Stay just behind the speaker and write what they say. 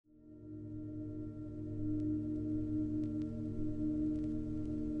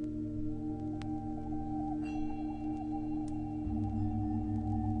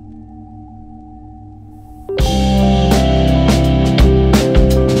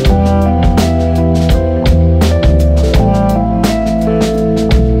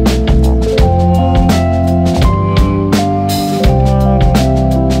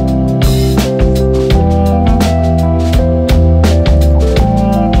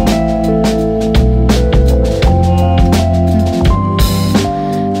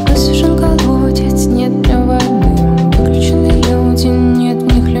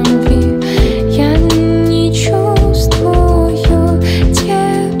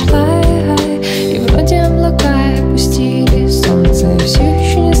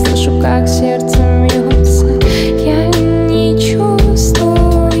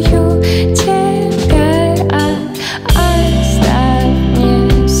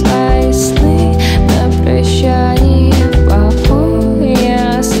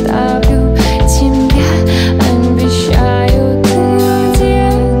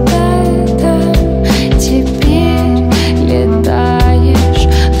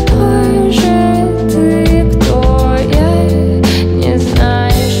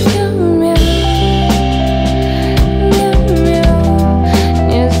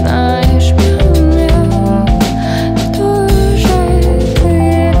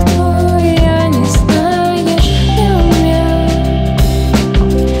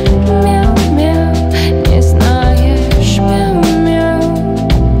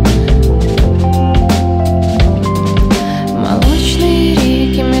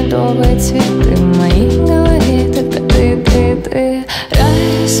садовые цветы в моей голове, только ты.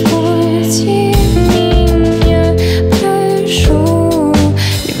 Разбуди меня, прошу.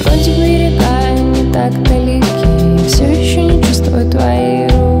 И вроде берега не так далеки, все еще не чувствую твои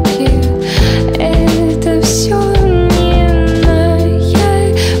руки. Это все не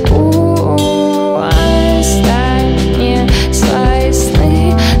наяву. Оставь мне свои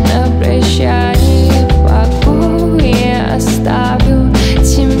сны на прощание в покое. Оставлю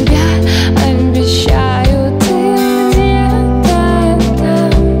тебя, обещаю, ты где-то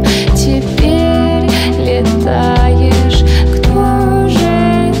там теперь летаешь. Кто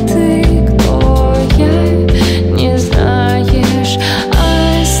же ты, кто я, не знаешь.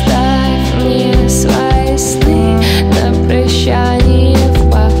 Оставь мне свои сны на прощание в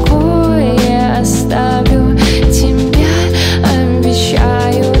покое. Оставлю тебя,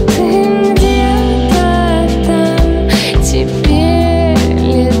 обещаю, ты где-то там теперь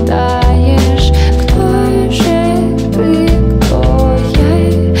летаешь. Кто же ты, кто я,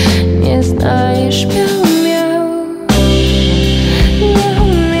 не знаешь. Мяу-мяу,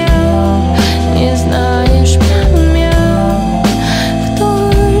 мяу-мяу, не знаешь. Мяу-мяу, кто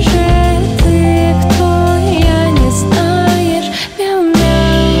же ты, кто я, не знаешь.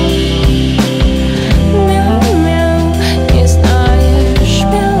 Мяу-мяу, мяу-мяу, не знаешь.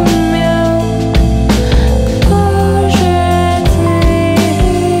 Мяу-мяу, кто же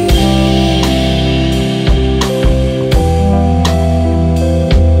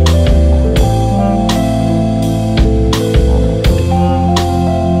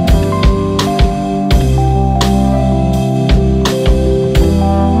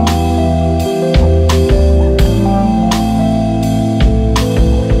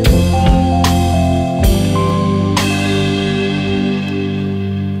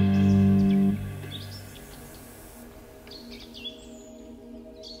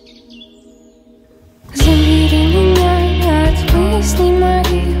Забери меня от мыслей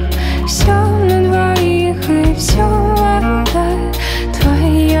моих, все на двоих и все отдай.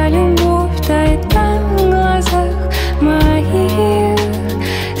 Твоя любовь тает там в глазах моих,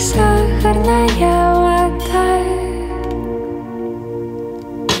 сахарная вода.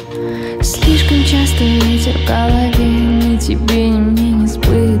 Слишком часто ветер в голове, ни тебе, ни мне не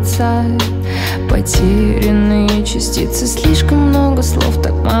сбыться. Потерянные частицы, слишком много слов,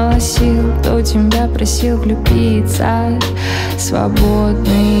 так мало сил. Кто тебя просил влюбиться?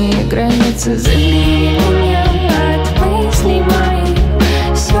 Свободные границы. Забери меня от мыслей моих,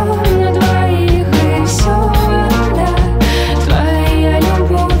 все на двоих и все отдай. Твоя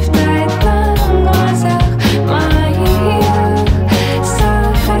любовь тает там в глазах моих,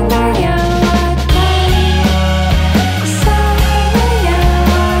 сахарная вода, сахарная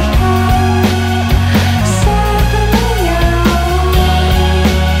вода, сахарная вода.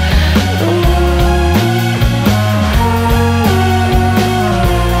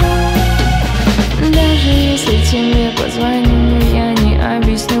 Даже если тебе позвоню, я не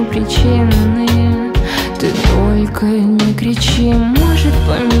объясню причины. Ты только не кричи. Может,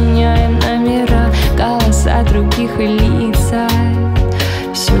 поменяем номера, голоса других и лица.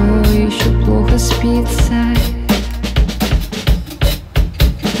 Все еще плохо спится.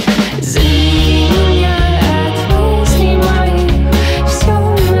 Забери меня от мыслей моих, все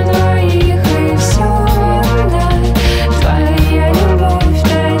на двоих и все отдай. Твоя любовь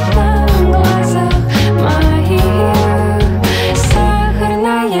тает там в глазах моих,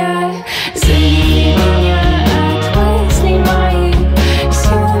 сахарная. Забери меня от мыслей моих,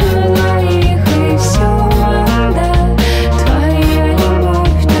 все на двоих и все отдай.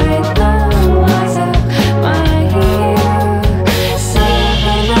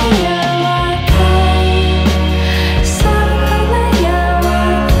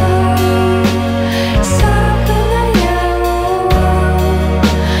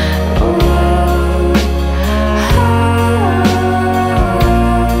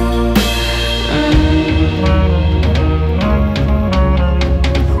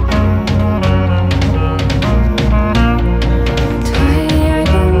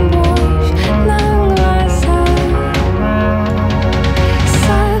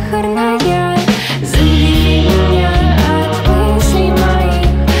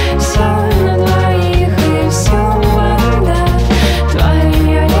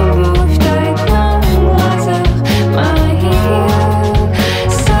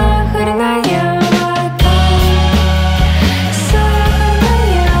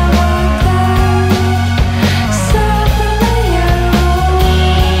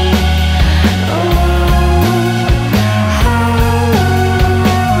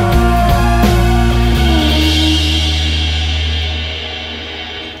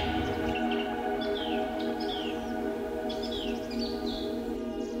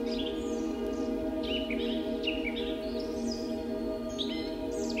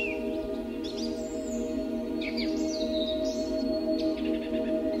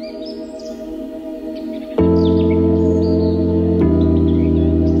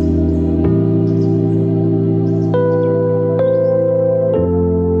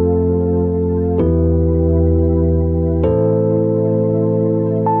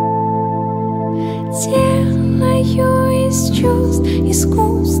 делаю из чувств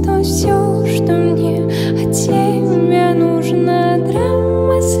искусство все, что мне от тебя нужно.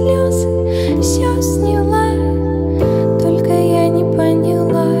 Драма, слезы, все сняла, только я не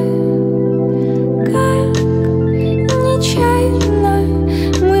поняла, как нечаянно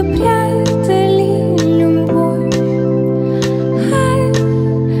мы прятали любовь.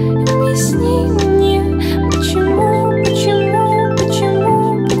 Объясни мне, почему мы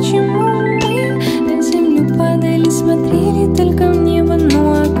на землю падали, смотрели только в небо. Ну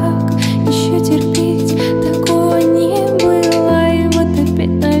а как еще терпеть? Такого не было. И вот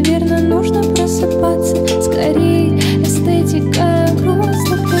опять, наверное, нужно просыпаться скорее. Эстетика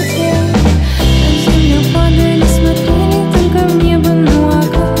грустных людей. На землю падали, смотрели только в небо. Ну а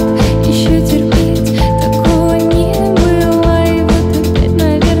как еще терпеть? Такого не было. И вот опять,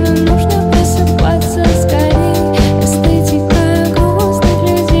 наверное, нужно просыпаться скорее. Эстетика грустных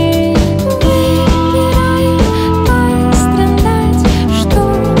людей. Выбирай пострадать,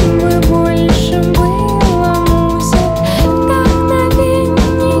 чтобы больше было музык, вдохновения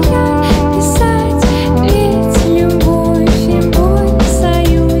писать. Ведь любовь и боль в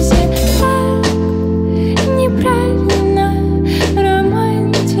союзе. Так неправильно,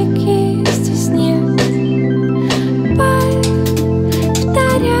 романтики здесь нет.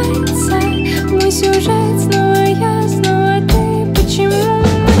 Повторяется мой сюжет, снова я, снова ты. Почему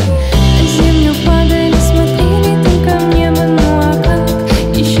мы на землю падали, смотрели только в небо? Ну а как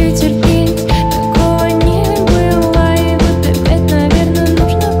еще терпеть? Такого не было. И вот опять, наверное,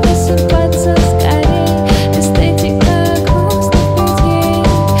 нужно просыпаться скорее. Эстетика грустных людей.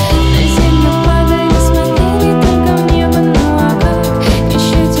 На землю падали, смотрели только в небо. Ну а как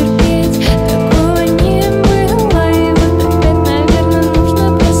еще терпеть? Такого не было. И вот опять, наверное, нужно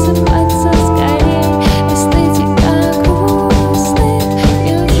просыпаться скорее. Эстетика грустных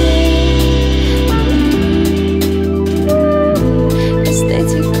людей.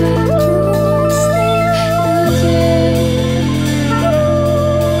 Эстетика грустных людей.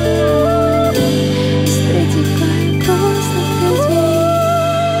 Эстетика грустных людей.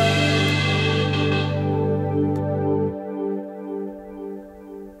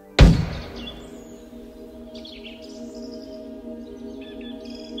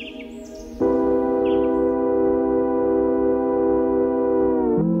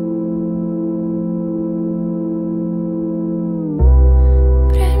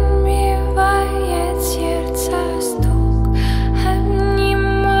 Пробивает сердце стук,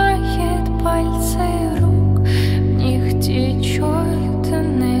 обнимает пальцы рук, в них течет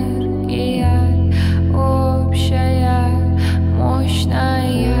энергия общая,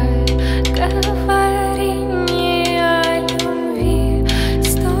 мощная. Говори не о любви,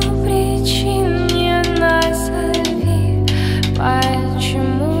 100 причин мне назови,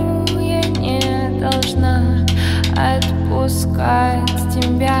 почему я не должна отпускать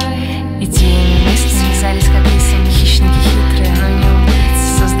тебя. Идеями мысли связались, как лисами хищники хитрые, но не убийцы.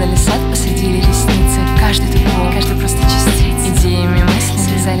 Создали сад, посадили ресницы, каждый тут бог, каждый просто частица. Идеями мысли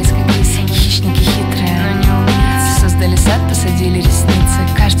связались, как лисами хищники хитрые, но не убийцы. Создали сад, посадили ресницы,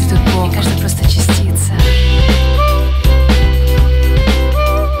 каждый тут бог, каждый просто частица.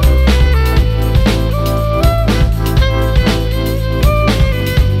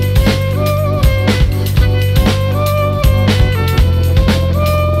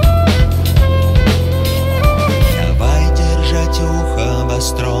 Давай держать ухо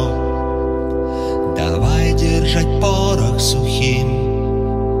востро, давай держать порох сухим.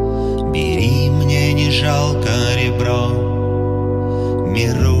 Бери, мне не жалко ребро,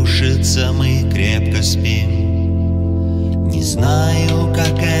 мир рушится, мы крепко спим. Не знаю,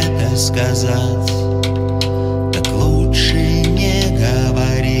 как это сказать, так лучше не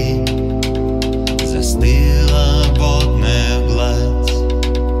говори. Застыла водная гладь,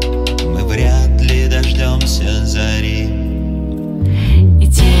 мы вряд ли дождемся зари.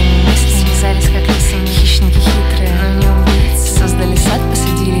 Идеями мысли связались, как лисами хищники хитрые, но не убийцы. Создали сад,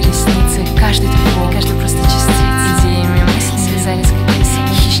 посадили ресницы, каждый тут бог, каждый просто частица. Идеями мысли связались, как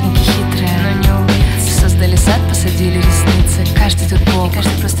лисами хищники хитрые, но не убийцы. Создали сад, посадили ресницы, каждый тут бог,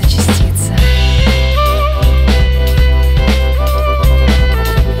 каждый просто частица.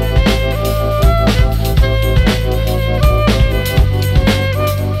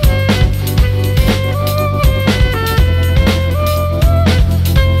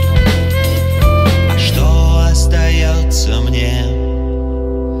 А что остается мне?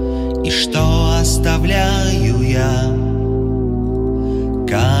 И что оставляю я?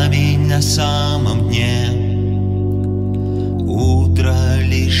 Камень на самом дне, утро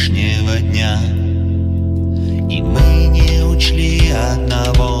лишнего дня. И мы не учли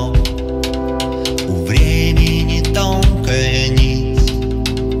одного: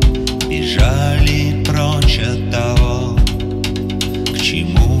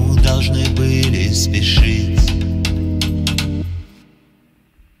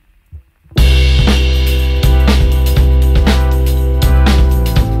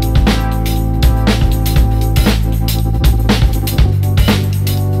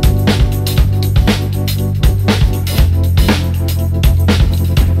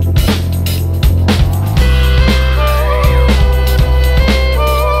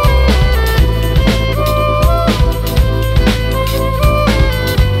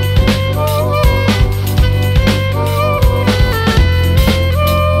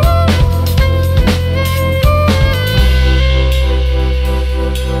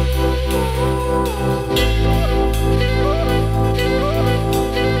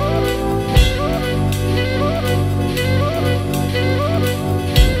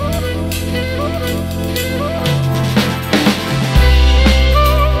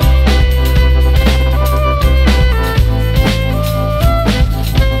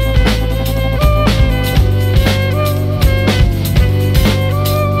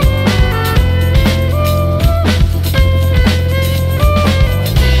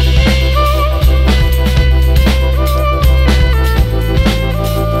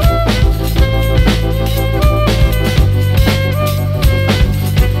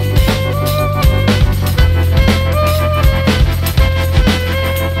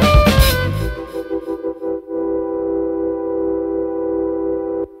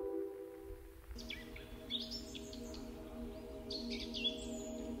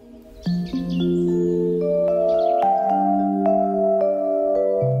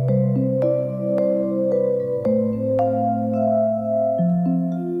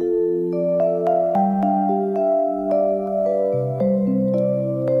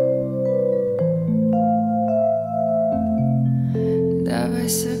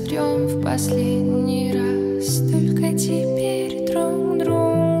 последний